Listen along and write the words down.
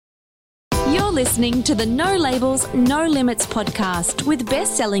You're listening to the No Labels, No Limits podcast with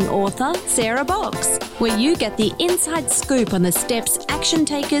best-selling author Sarah Box, where you get the inside scoop on the steps action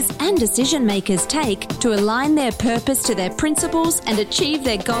takers and decision makers take to align their purpose to their principles and achieve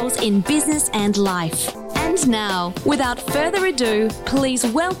their goals in business and life. And now, without further ado, please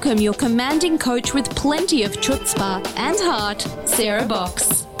welcome your commanding coach with plenty of chutzpah and heart, Sarah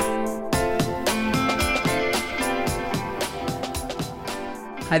Box.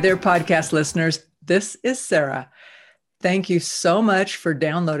 Hi there, podcast listeners. This is Sarah. Thank you so much for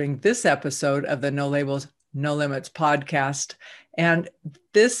downloading this episode of the No Labels, No Limits podcast. And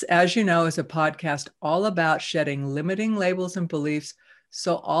this, as you know, is a podcast all about shedding limiting labels and beliefs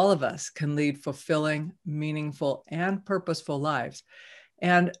so all of us can lead fulfilling, meaningful, and purposeful lives.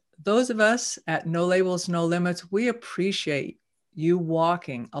 And those of us at No Labels, No Limits, we appreciate you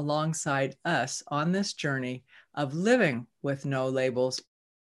walking alongside us on this journey of living with no labels.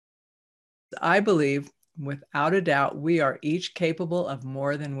 I believe, without a doubt, we are each capable of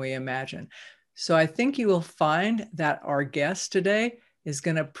more than we imagine. So I think you will find that our guest today is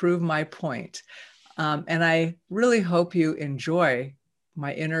going to prove my point. And I really hope you enjoy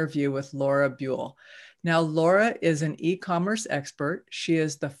my interview with Laura Buell. Now, Laura is an e-commerce expert. She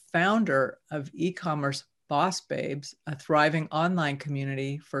is the founder of e-commerce Boss Babes, a thriving online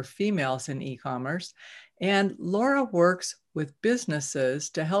community for females in e-commerce. And Laura works with businesses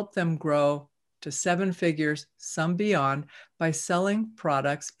to help them grow to 7 figures, some beyond, by selling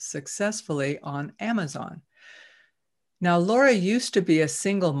products successfully on Amazon. Now, Laura used to be a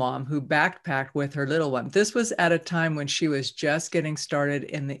single mom who backpacked with her little one. This was at a time when she was just getting started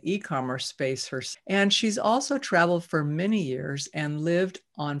in the e-commerce space herself. And she's also traveled for many years and lived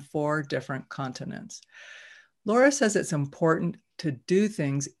on 4 different continents. Laura says it's important to do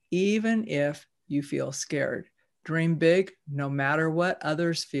things even if you feel scared. Dream big, no matter what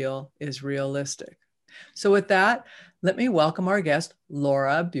others feel is realistic. So with that, let me welcome our guest,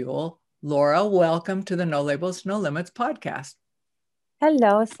 Laura Buell. Laura, welcome to the No Labels, No Limits podcast.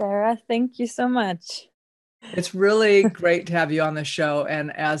 Hello, Sarah. Thank you so much. It's really great to have you on the show.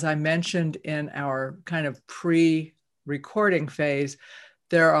 And as I mentioned in our kind of pre-recording phase,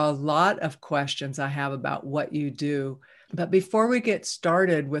 there are a lot of questions I have about what you do. But before we get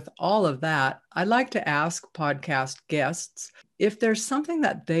started with all of that, I'd like to ask podcast guests if there's something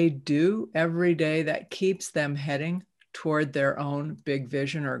that they do every day that keeps them heading toward their own big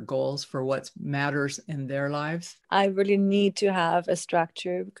vision or goals for what matters in their lives. I really need to have a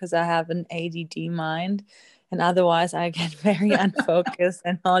structure because I have an ADD mind, and otherwise I get very unfocused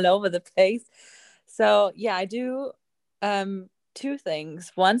and all over the place. So yeah, I do 2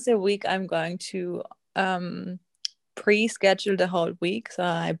 things. Once a week, I'm going to pre-schedule the whole week. So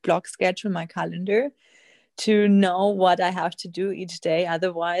I block schedule my calendar to know what I have to do each day.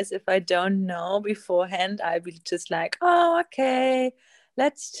 Otherwise, if I don't know beforehand, I'll be just like, oh, okay,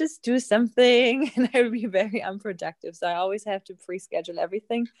 let's just do something. And I will be very unproductive. So I always have to pre-schedule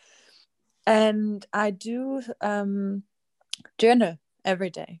everything. And I do journal every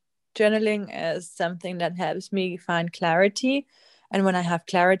day. Journaling is something that helps me find clarity. And when I have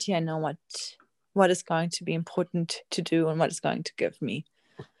clarity, I know what is going to be important to do and what is going to give me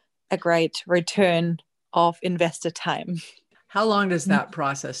a great return of invested time. How long does that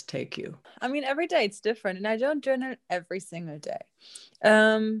process take you? I mean, every day it's different, and I don't journal every single day.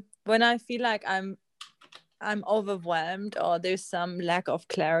 When I feel like I'm overwhelmed or there's some lack of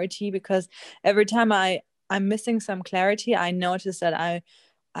clarity, because every time I'm missing some clarity, I notice that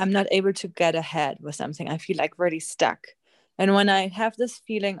I'm not able to get ahead with something. I feel like really stuck. And when I have this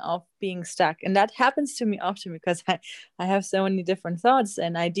feeling of being stuck, and that happens to me often because I have so many different thoughts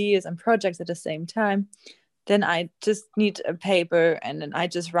and ideas and projects at the same time, then I just need a paper and then I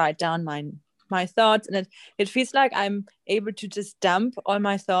just write down my thoughts. And it feels like I'm able to just dump all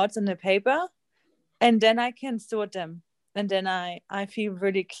my thoughts on the paper, and then I can sort them. And then I feel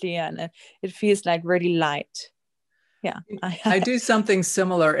really clear, and it feels like really light. Yeah, I do something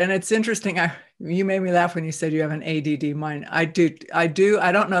similar. And it's interesting. You made me laugh when you said you have an ADD mind. I do. I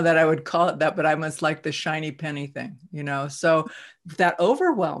don't know that I would call it that, but I must like the shiny penny thing, so that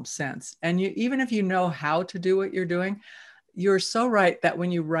overwhelm sense. And even if you know how to do what you're doing, you're so right that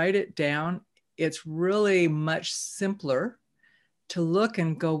when you write it down, it's really much simpler to look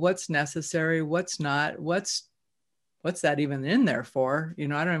and go, what's necessary, what's not, what's that even in there for? I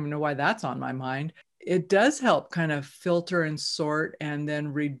don't even know why that's on my mind. It does help kind of filter and sort and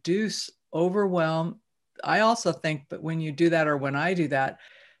then reduce overwhelm. I also think that when you do that, or when I do that,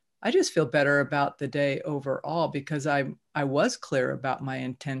 I just feel better about the day overall because I was clear about my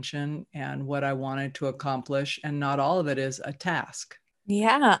intention and what I wanted to accomplish. And not all of it is a task.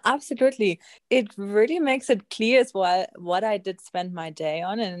 Yeah, absolutely. It really makes it clear as well what I did spend my day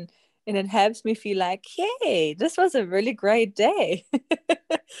on, and it helps me feel like, hey, this was a really great day.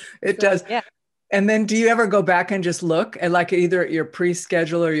 It So does. yeah. And then do you ever go back and just look at like either at your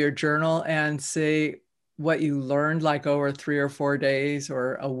pre-schedule or your journal and see what you learned like over 3 or 4 days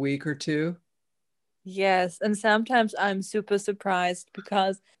or a week or two? Yes, and sometimes I'm super surprised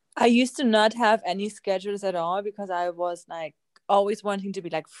because I used to not have any schedules at all because I was like always wanting to be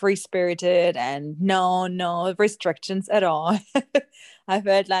like free spirited and no restrictions at all. I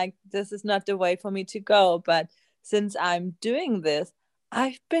felt like this is not the way for me to go. But since I'm doing this,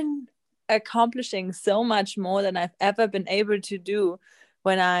 I've been accomplishing so much more than I've ever been able to do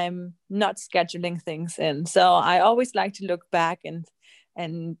when I'm not scheduling things in. So I always like to look back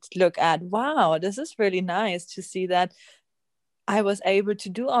and look at, wow, this is really nice to see that I was able to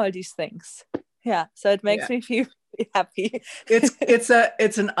do all these things. Yeah, so it Yeah. makes me feel really happy.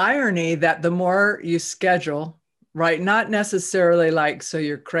 It's an irony that the more you schedule, right? Not necessarily like so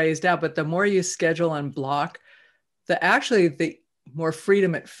you're crazed out, but the more you schedule and block, the more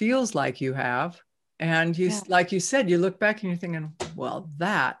freedom it feels like you have. And you, Yeah. like you said, you look back and you're thinking, well,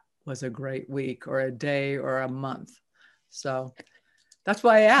 that was a great week or a day or a month. So that's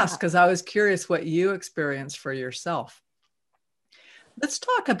why I asked, because I was curious what you experienced for yourself. Let's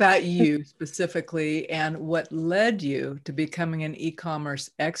talk about you specifically and what led you to becoming an e-commerce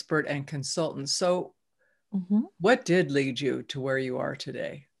expert and consultant. So, what did lead you to where you are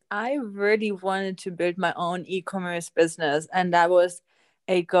today? I really wanted to build my own e-commerce business, and that was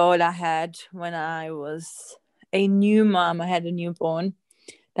a goal I had when I was a new mom. I had a newborn.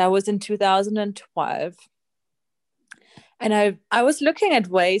 That was in 2012. And I was looking at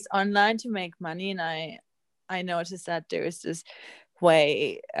ways online to make money, and I noticed that there is this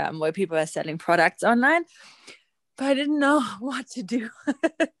way where people are selling products online, but I didn't know what to do.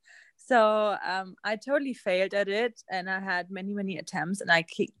 So I totally failed at it, and I had many attempts, and I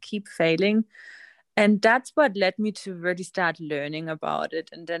keep failing. And that's what led me to really start learning about it.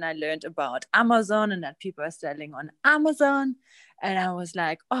 And then I learned about Amazon and that people are selling on Amazon. And I was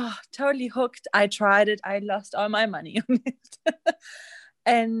like, oh, totally hooked. I tried it. I lost all my money on it.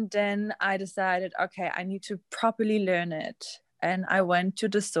 And then I decided, okay, I need to properly learn it. And I went to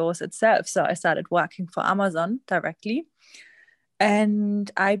the source itself. So I started working for Amazon directly.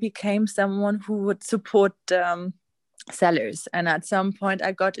 And I became someone who would support sellers. And at some point,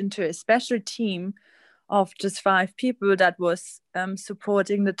 I got into a special team of just 5 people that was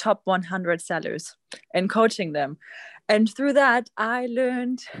supporting the top 100 sellers and coaching them. And through that, I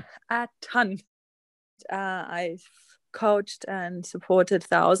learned a ton. I've coached and supported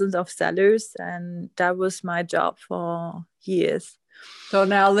thousands of sellers, and that was my job for years. So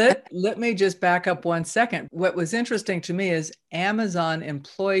now let me just back up 1 second. What was interesting to me is Amazon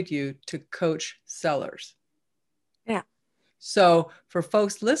employed you to coach sellers. Yeah. So for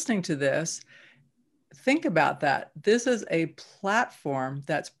folks listening to this, think about that. This is a platform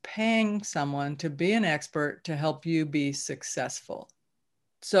that's paying someone to be an expert to help you be successful.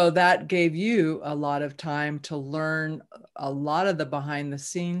 So that gave you a lot of time to learn a lot of the behind the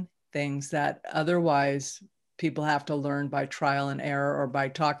scene things that otherwise people have to learn by trial and error or by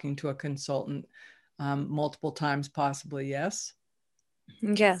talking to a consultant multiple times, possibly. Yes.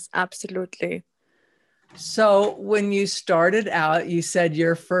 Yes, absolutely. So when you started out, you said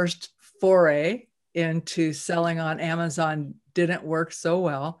your first foray into selling on Amazon didn't work so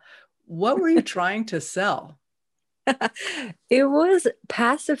well. What were you trying to sell? It was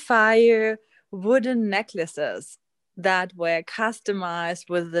pacifier wooden necklaces that were customized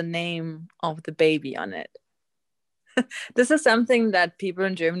with the name of the baby on it. This is something that people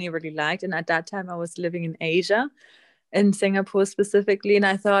in Germany really liked. And at that time, I was living in Asia, in Singapore specifically. And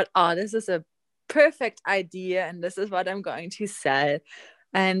I thought, oh, this is a perfect idea. And this is what I'm going to sell.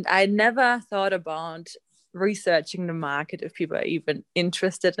 And I never thought about researching the market, if people are even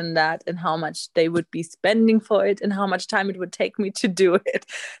interested in that, and how much they would be spending for it and how much time it would take me to do it.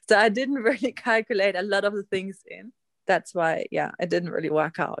 So I didn't really calculate a lot of the things in. That's why, yeah, it didn't really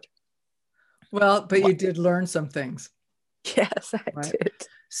work out. Well, but you did learn some things. Yes, I did.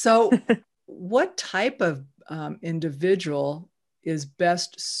 So what type of individual is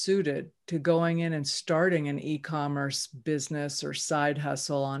best suited to going in and starting an e-commerce business or side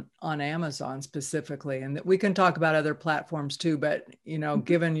hustle on Amazon specifically? And we can talk about other platforms too, but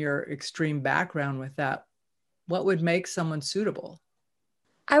given your extreme background with that, what would make someone suitable?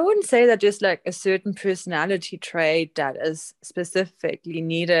 I wouldn't say that just like a certain personality trait that is specifically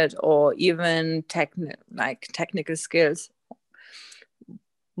needed or even technical skills.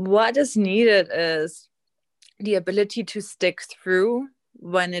 What is needed is the ability to stick through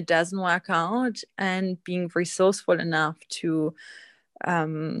when it doesn't work out, and being resourceful enough to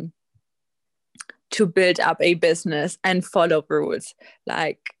build up a business and follow rules.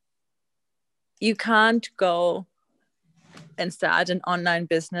 Like, you can't go and start an online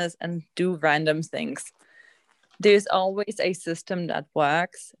business and do random things. There's always a system that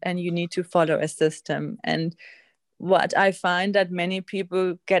works, and you need to follow a system. And what I find that many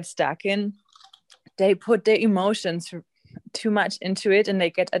people get stuck in, they put their emotions too much into it, and they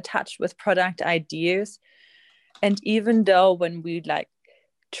get attached with product ideas. And even though when we like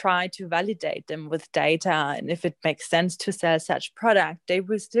try to validate them with data, and if it makes sense to sell such product, they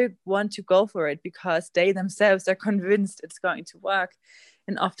will still want to go for it because they themselves are convinced it's going to work.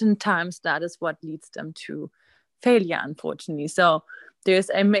 And oftentimes that is what leads them to failure, unfortunately. So there's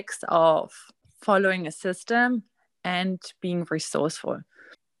a mix of following a system and being resourceful.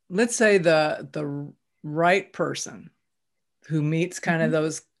 Let's say the right person who meets kind of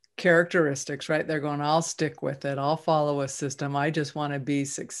those characteristics, right? They're going, I'll stick with it. I'll follow a system. I just want to be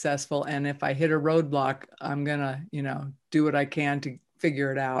successful. And if I hit a roadblock, I'm going to, do what I can to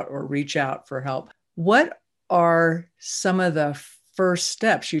figure it out or reach out for help. What are some of the first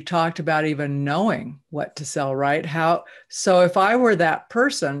steps? You talked about even knowing what to sell, right? So if I were that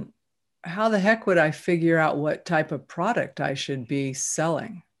person, how the heck would I figure out what type of product I should be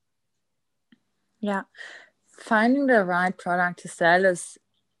selling? Yeah. Finding the right product to sell is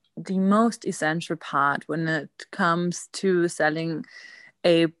the most essential part when it comes to selling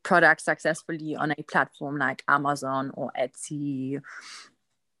a product successfully on a platform like Amazon or Etsy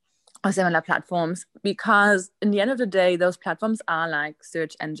or similar platforms, because in the end of the day, those platforms are like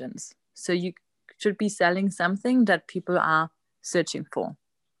search engines. So you should be selling something that people are searching for.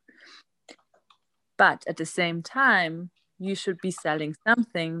 But at the same time, you should be selling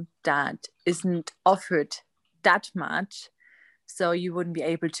something that isn't offered that much, so you wouldn't be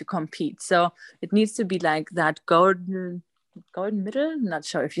able to compete. So it needs to be like that golden middle. I'm not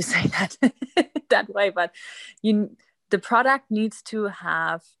sure if you say that that way, but the product needs to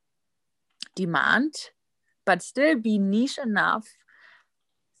have demand, but still be niche enough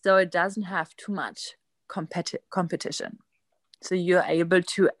so it doesn't have too much competition. So you're able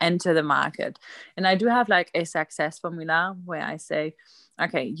to enter the market. And I do have like a success formula where I say,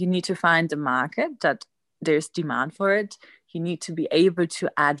 okay, you need to find the market that there's demand for it. You need to be able to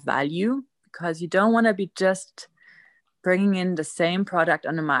add value, because you don't want to be just bringing in the same product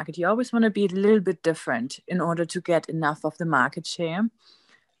on the market. You always want to be a little bit different in order to get enough of the market share.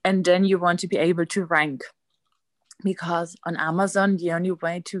 And then you want to be able to rank, because on Amazon, the only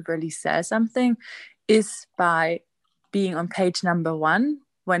way to really sell something is by being on page number 1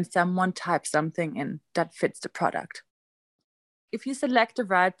 when someone types something in that fits the product. If you select the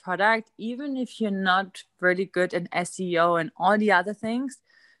right product, even if you're not really good in SEO and all the other things,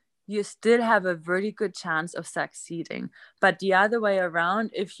 you still have a really good chance of succeeding. But the other way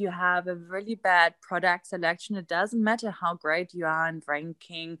around, if you have a really bad product selection, it doesn't matter how great you are in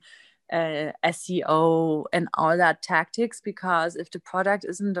ranking, SEO and all that tactics, because if the product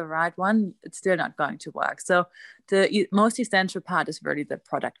isn't the right one, it's still not going to work. So the most essential part is really the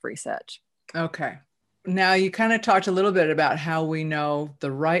product research. Okay. Now you kind of talked a little bit about how we know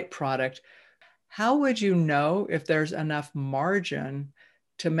the right product. How would you know if there's enough margin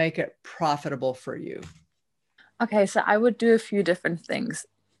to make it profitable for you? Okay, so I would do a few different things.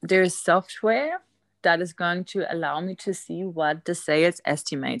 There's software that is going to allow me to see what the sales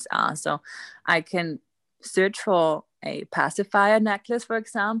estimates are. So I can search for a pacifier necklace, for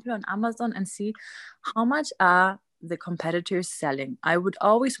example, on Amazon and see how much are the competitors selling. I would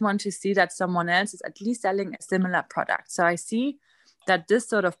always want to see that someone else is at least selling a similar product. So I see that this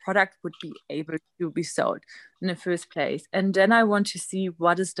sort of product would be able to be sold in the first place. And then I want to see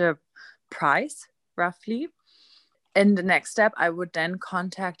what is the price roughly. In the next step, I would then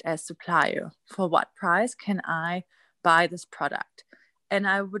contact a supplier. For what price can I buy this product? And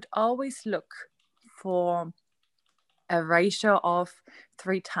I would always look for a ratio of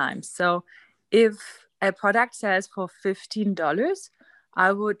 3 times. So if a product sells for $15,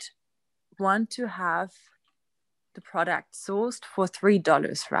 I would want to have the product sourced for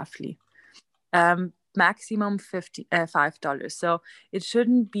 $3 roughly, maximum $5. So it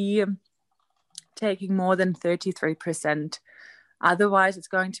shouldn't be taking more than 33%. Otherwise, it's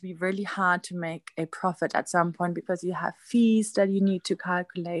going to be really hard to make a profit at some point, because you have fees that you need to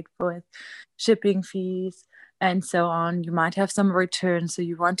calculate with, shipping fees, and so on. You might have some returns. So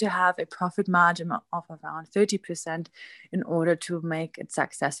you want to have a profit margin of around 30% in order to make it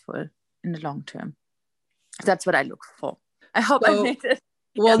successful in the long term. That's what I look for. I hope I made it.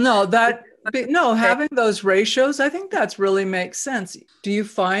 Well, having those ratios, I think that's really makes sense. Do you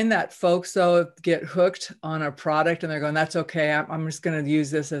find that folks though get hooked on a product and they're going, that's okay, I'm just going to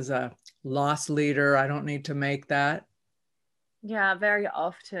use this as a loss leader, I don't need to make that? Yeah, very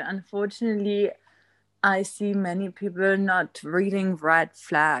often. Unfortunately, I see many people not reading red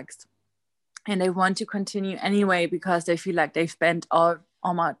flags, and they want to continue anyway because they feel like they've spent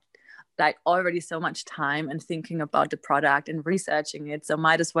almost like already so much time and thinking about the product and researching it, so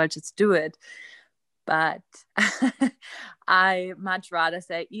might as well just do it. But I much rather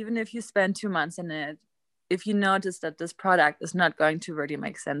say, even if you spend 2 months in it, if you notice that this product is not going to really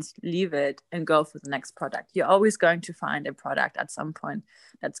make sense, leave it and go for the next product. You're always going to find a product at some point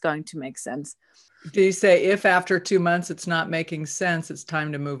that's going to make sense. Do you say if after 2 months it's not making sense, it's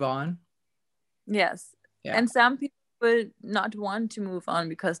time to move on? Yes. Yeah. And some people will not want to move on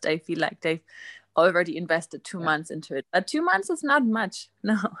because they feel like they've already invested 2 months into it. But 2 months is not much.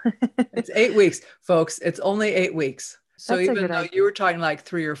 No. It's 8 weeks, folks. It's only 8 weeks. So even though you were talking like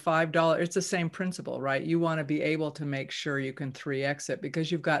 $3 or $5, it's the same principle, right? You want to be able to make sure you can 3x it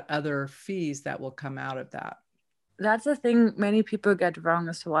because you've got other fees that will come out of that. That's the thing many people get wrong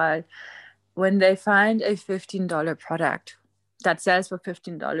as well. When they find a $15 product that sells for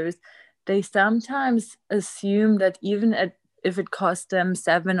 $15, they sometimes assume that even if it costs them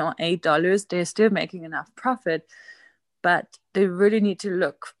 $7 or $8, they're still making enough profit. But they really need to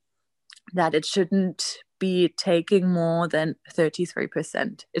look that it shouldn't be taking more than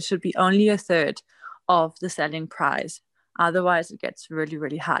 33%. It should be only a third of the selling price. Otherwise, it gets really,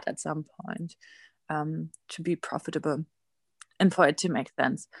 really hard at some point to be profitable and for it to make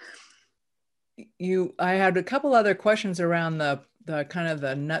sense. I had a couple other questions around the kind of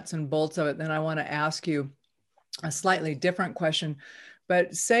the nuts and bolts of it. Then I want to ask you a slightly different question.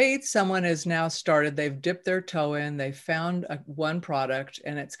 But say someone has now started, they've dipped their toe in, they found one product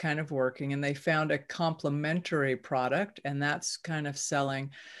and it's kind of working, and they found a complementary product and that's kind of selling.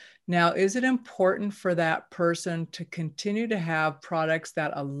 Now, is it important for that person to continue to have products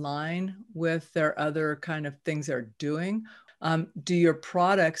that align with their other kind of things they're doing? Do your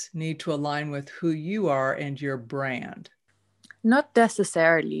products need to align with who you are and your brand? Not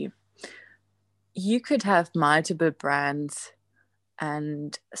necessarily. You could have multiple brands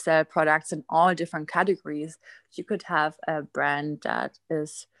and sell products in all different categories. You could have a brand that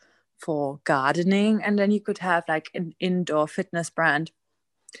is for gardening, and then you could have like an indoor fitness brand.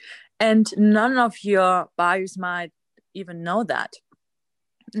 And none of your buyers might even know that.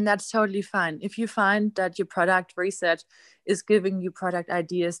 And that's totally fine. If you find that your product research is giving you product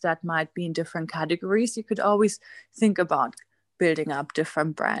ideas that might be in different categories, you could always think about building up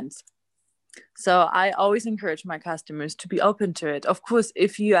different brands. So I always encourage my customers to be open to it. Of course,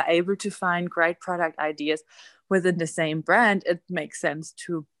 if you are able to find great product ideas within the same brand, it makes sense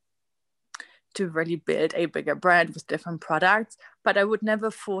to really build a bigger brand with different products, but I would never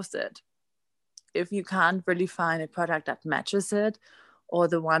force it. If you can't really find a product that matches it, or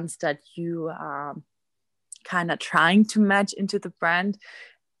the ones that you are kind of trying to match into the brand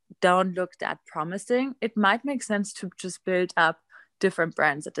don't look that promising, it might make sense to just build up different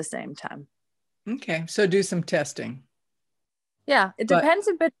brands at the same time. Okay, so do some testing. Yeah, it depends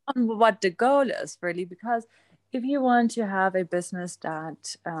a bit on what the goal is, really, because if you want to have a business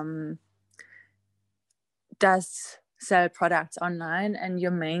that does sell products online and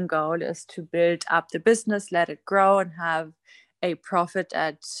your main goal is to build up the business, let it grow and have a profit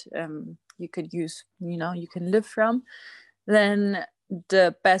that you could use, you can live from, then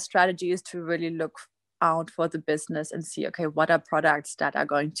the best strategy is to really look out for the business and see, okay, what are products that are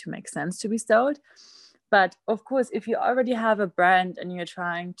going to make sense to be sold. But of course, if you already have a brand and you're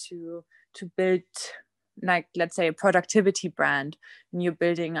trying to build, like, let's say a productivity brand, and you're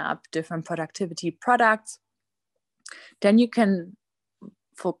building up different productivity products, then you can,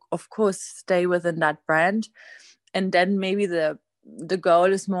 of course, stay within that brand. And then maybe the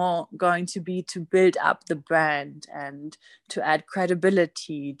goal is more going to be to build up the brand and to add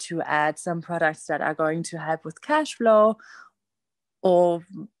credibility, to add some products that are going to help with cash flow or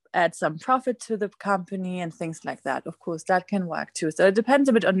add some profit to the company and things like that. Of course, that can work too. So it depends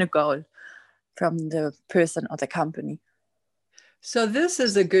a bit on the goal from the person or the company. So this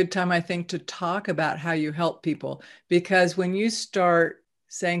is a good time, I think, to talk about how you help people, because when you start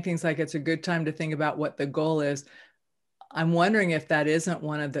saying things like it's a good time to think about what the goal is, I'm wondering if that isn't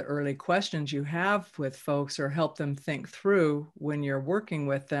one of the early questions you have with folks, or help them think through when you're working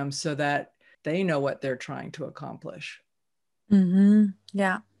with them so that they know what they're trying to accomplish. Mm-hmm.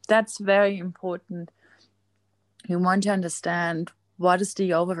 Yeah, that's very important. You want to understand what is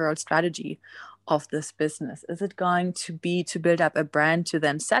the overall strategy of this business? Is it going to be to build up a brand to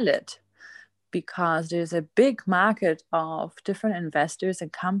then sell it? Because there's a big market of different investors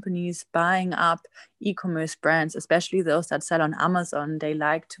and companies buying up e-commerce brands, especially those that sell on Amazon. They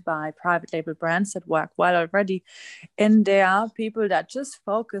like to buy private label brands that work well already. And there are people that just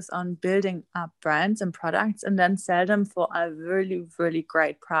focus on building up brands and products and then sell them for a really, really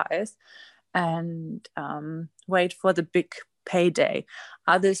great price and wait for the big payday.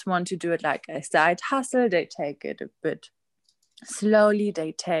 Others want to do it like a side hustle. They take it a bit slowly.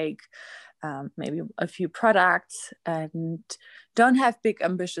 They take maybe a few products and don't have big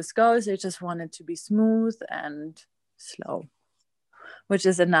ambitious goals. They just want it to be smooth and slow, which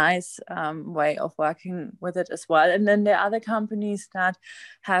is a nice way of working with it as well. And then there are other companies that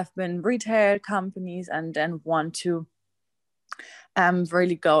have been retail companies and then want to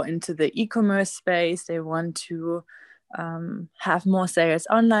really go into the e-commerce space. They want to have more sales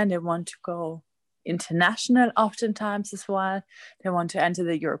online. They want to go international oftentimes as well. They want to enter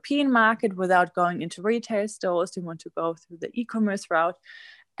the European market without going into retail stores. They want to go through the e-commerce route.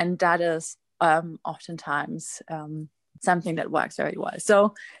 And that is oftentimes something that works very well.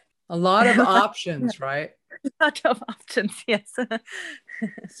 So a lot of options, right? A lot of options, yes.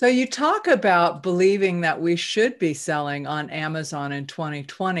 So you talk about believing that we should be selling on Amazon in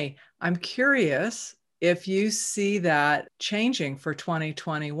 2020. I'm curious if you see that changing for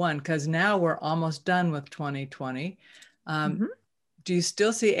 2021, because now we're almost done with 2020. Do you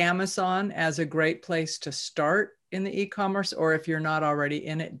still see Amazon as a great place to start in the e-commerce, or if you're not already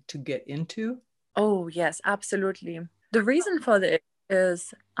in it, to get into? Oh, yes, absolutely. The reason for this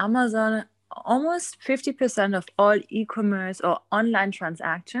is Amazon, almost 50% of all e-commerce or online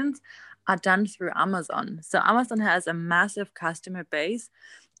transactions are done through Amazon. So Amazon has a massive customer base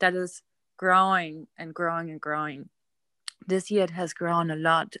that is growing and growing and growing. This year it has grown a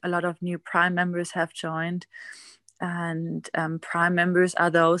lot. A lot of new Prime members have joined, and Prime members are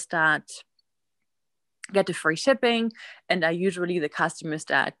those that get the free shipping and are usually the customers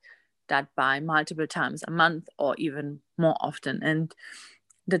that buy multiple times a month or even more often. And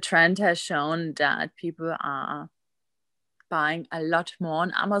the trend has shown that people are buying a lot more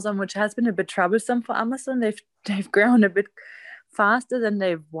on Amazon, which has been a bit troublesome for Amazon. They've grown a bit faster than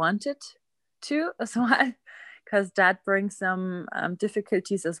they wanted to as well, because that brings some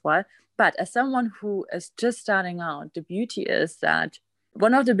difficulties as well. But as someone who is just starting out, the beauty is that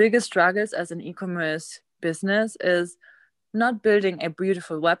one of the biggest struggles as an e-commerce business is not building a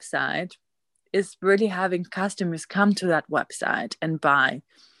beautiful website, is really having customers come to that website and buy.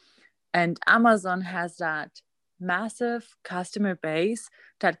 And Amazon has that massive customer base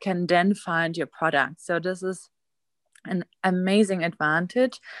that can then find your product. So this is an amazing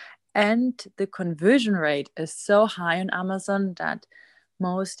advantage. And the conversion rate is so high on Amazon that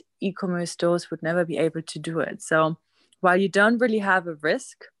most e-commerce stores would never be able to do it. So while you don't really have a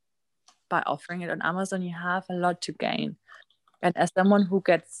risk by offering it on Amazon, you have a lot to gain. And as someone who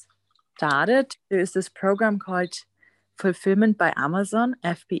gets started, there is this program called Fulfillment by Amazon,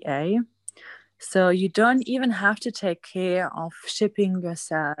 FBA. So you don't even have to take care of shipping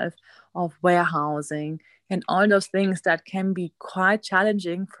yourself, of warehousing, and all those things that can be quite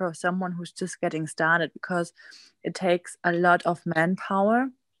challenging for someone who's just getting started, because it takes a lot of manpower,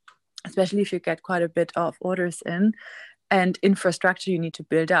 especially if you get quite a bit of orders in, and infrastructure you need to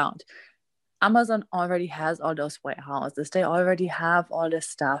build out. Amazon already has all those warehouses. They already have all the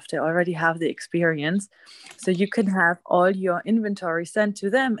stuff. They already have the experience. So you can have all your inventory sent to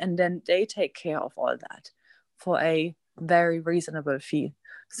them, and then they take care of all that for a very reasonable fee.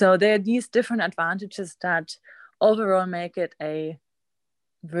 So there are these different advantages that overall make it a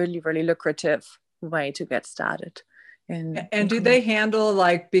really, really lucrative way to get started. And do they handle,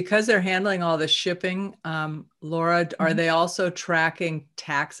 like, because they're handling all the shipping, Laura, are they also tracking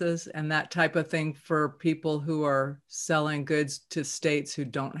taxes and that type of thing for people who are selling goods to states who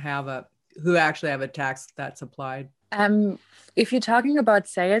actually have a tax that's applied? If you're talking about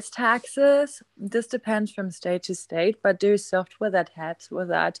sales taxes, this depends from state to state, but there's software that helps with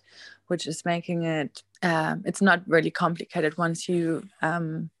that, which is making it, it's not really complicated once you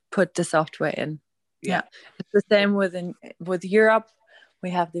put the software in. Yeah, it's the same with Europe.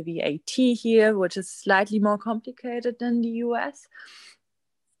 We have the VAT here, which is slightly more complicated than the US,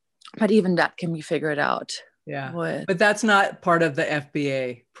 but even that can be figured out. Yeah, but that's not part of the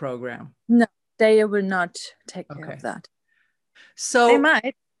FBA program. No, they will not take care of that. So they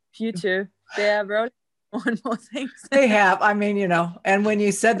might, future. They are rolling on more things. They have. I mean, and when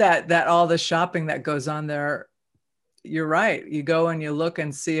you said that all the shopping that goes on there, you're right. You go and you look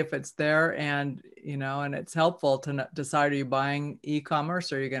and see if it's there, and and it's helpful to decide, are you buying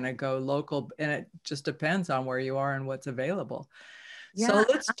e-commerce or are you going to go local? And it just depends on where you are and what's available. Yeah. So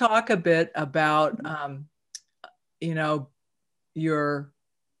let's talk a bit about, your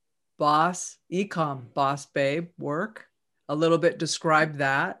Boss Babe work. A little bit, describe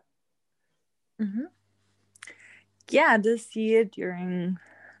that. Mm-hmm. Yeah, this year during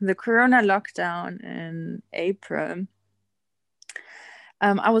the Corona lockdown in April,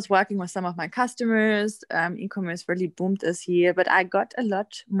 I was working with some of my customers. E-commerce really boomed this year, but I got a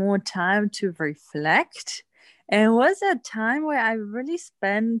lot more time to reflect. And it was a time where I really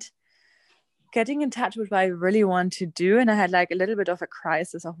spent getting in touch with what I really want to do. And I had like a little bit of a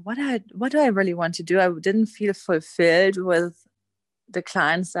crisis of what do I really want to do? I didn't feel fulfilled with the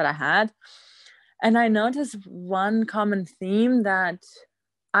clients that I had. And I noticed one common theme, that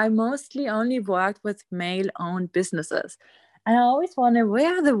I mostly only worked with male-owned businesses. And I always wondered,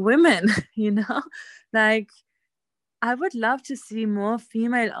 where are the women? Like, I would love to see more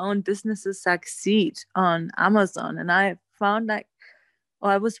female-owned businesses succeed on Amazon. And I found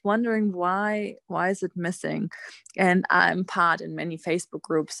I was wondering why is it missing? And I'm part in many Facebook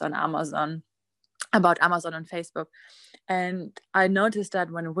groups on Amazon, about Amazon on Facebook. And I noticed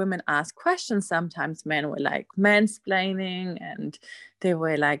that when women ask questions, sometimes men were like mansplaining and they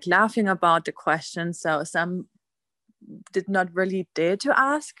were like laughing about the question. So some did not really dare to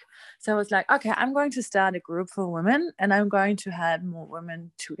ask. So I was like, okay, I'm going to start a group for women, and I'm going to help more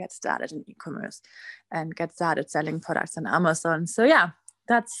women to get started in e-commerce and get started selling products on Amazon. So yeah,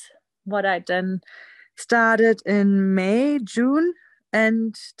 that's what I then started in May, June,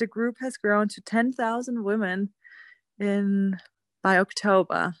 and the group has grown to 10,000 women by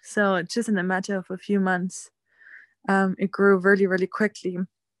October. So just in a matter of a few months, it grew really, really quickly.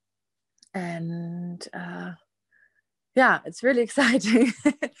 And yeah, it's really exciting.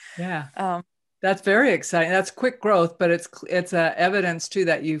 Yeah. That's very exciting. That's quick growth, but it's evidence too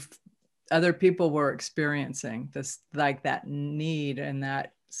that other people were experiencing this, like that need and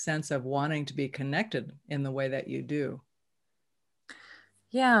that sense of wanting to be connected in the way that you do.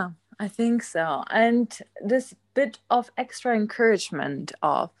 Yeah, I think so. And this bit of extra encouragement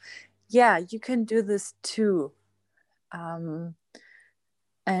of, yeah, you can do this too.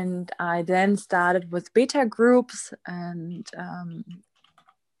 And I then started with beta groups and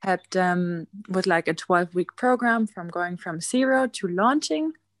helped them with like a 12-week program from going from zero to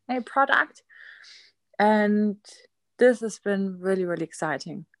launching a product. And this has been really, really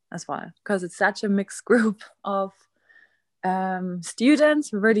exciting as well, because it's such a mixed group of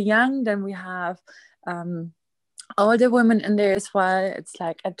students, really young. Then we have older women in there as well. It's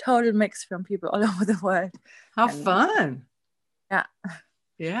like a total mix from people all over the world. How fun. Yeah.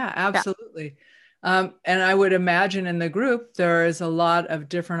 Yeah, absolutely. Yeah. And I would imagine in the group, there is a lot of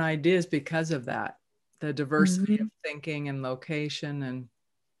different ideas because of that, the diversity of thinking and location. And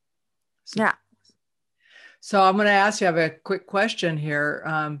yeah. So I'm going to ask you, I have a quick question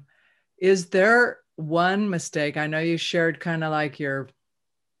here. Is there one mistake? I know you shared kind of like your,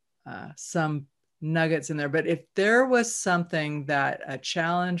 some nuggets in there, but if there was something that a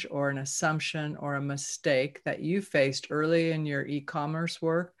challenge or an assumption or a mistake that you faced early in your e-commerce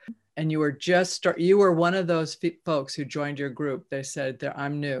work, and you were you were one of those folks who joined your group, they said,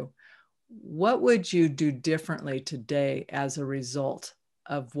 I'm new. What would you do differently today as a result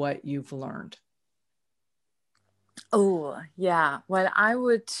of what you've learned? Oh, yeah. Well, I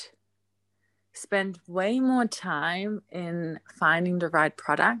would spend way more time in finding the right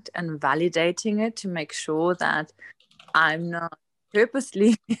product and validating it to make sure that I'm not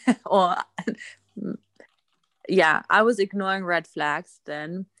purposely or yeah, I was ignoring red flags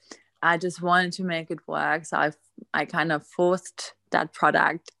then. I just wanted to make it work. So I kind of forced that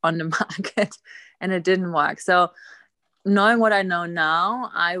product on the market and it didn't work. So knowing what I know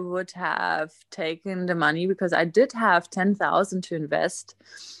now, I would have taken the money, because I did have 10,000 to invest,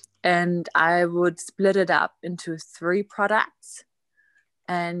 and I would split it up into 3 products,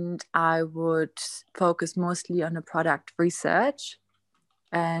 and I would focus mostly on the product research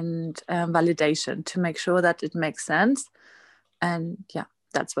and validation to make sure that it makes sense. And yeah,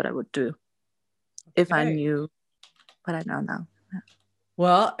 that's what I would do if I knew what I know now. Yeah.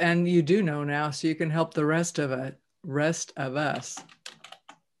 Well, and you do know now, so you can help the rest of us.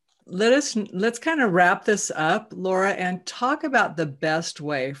 Let's kind of wrap this up, Laura, and talk about the best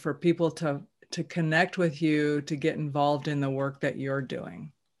way for people to connect with you, to get involved in the work that you're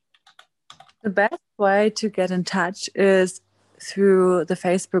doing. The best way to get in touch is through the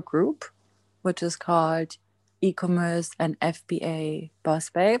Facebook group, which is called E-commerce and FBA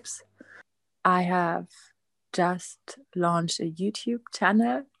Boss Babes. I have just launched a YouTube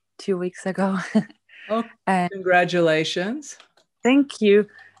channel 2 weeks ago. Oh, And congratulations. thank you.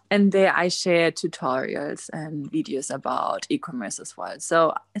 And there I share tutorials and videos about e-commerce as well.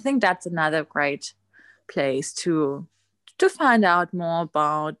 So I think that's another great place to find out more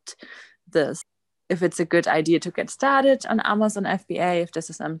about this. If it's a good idea to get started on Amazon FBA, if this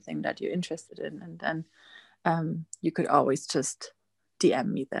is something that you're interested in, and then you could always just DM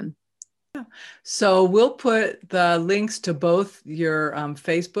me then. So we'll put the links to both your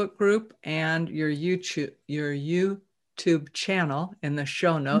Facebook group and your YouTube channel in the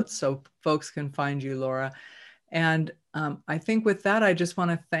show notes so folks can find you, Laura. And I think with that, I just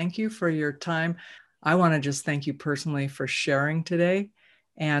want to thank you for your time. I want to just thank you personally for sharing today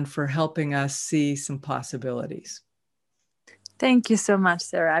and for helping us see some possibilities. Thank you so much,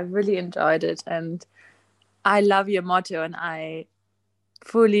 Sarah. I really enjoyed it. And I love your motto, and I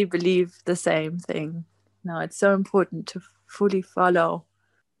fully believe the same thing. Now, it's so important to fully follow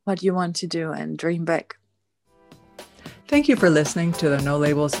what you want to do and dream big. Thank you for listening to the No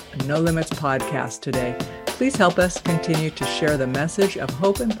Labels, No Limits podcast today. Please help us continue to share the message of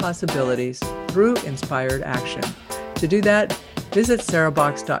hope and possibilities through inspired action. To do that, visit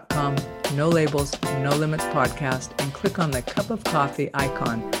sarahbox.com, No Labels, No Limits podcast, and click on the cup of coffee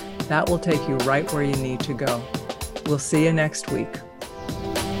icon. That will take you right where you need to go. We'll see you next week.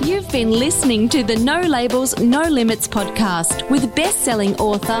 You've been listening to the No Labels, No Limits podcast with best-selling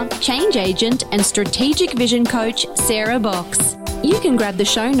author, change agent, and strategic vision coach, Sarah Box. You can grab the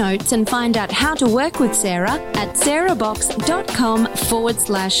show notes and find out how to work with Sarah at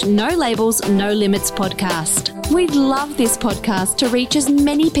sarahbox.com/No Labels, No Limits podcast. We'd love this podcast to reach as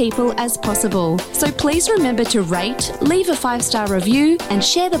many people as possible. So please remember to rate, leave a 5-star review, and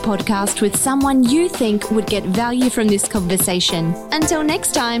share the podcast with someone you think would get value from this conversation. Until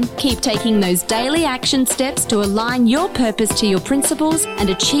next time, keep taking those daily action steps to align your purpose to your principles and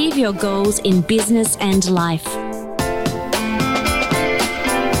achieve your goals in business and life.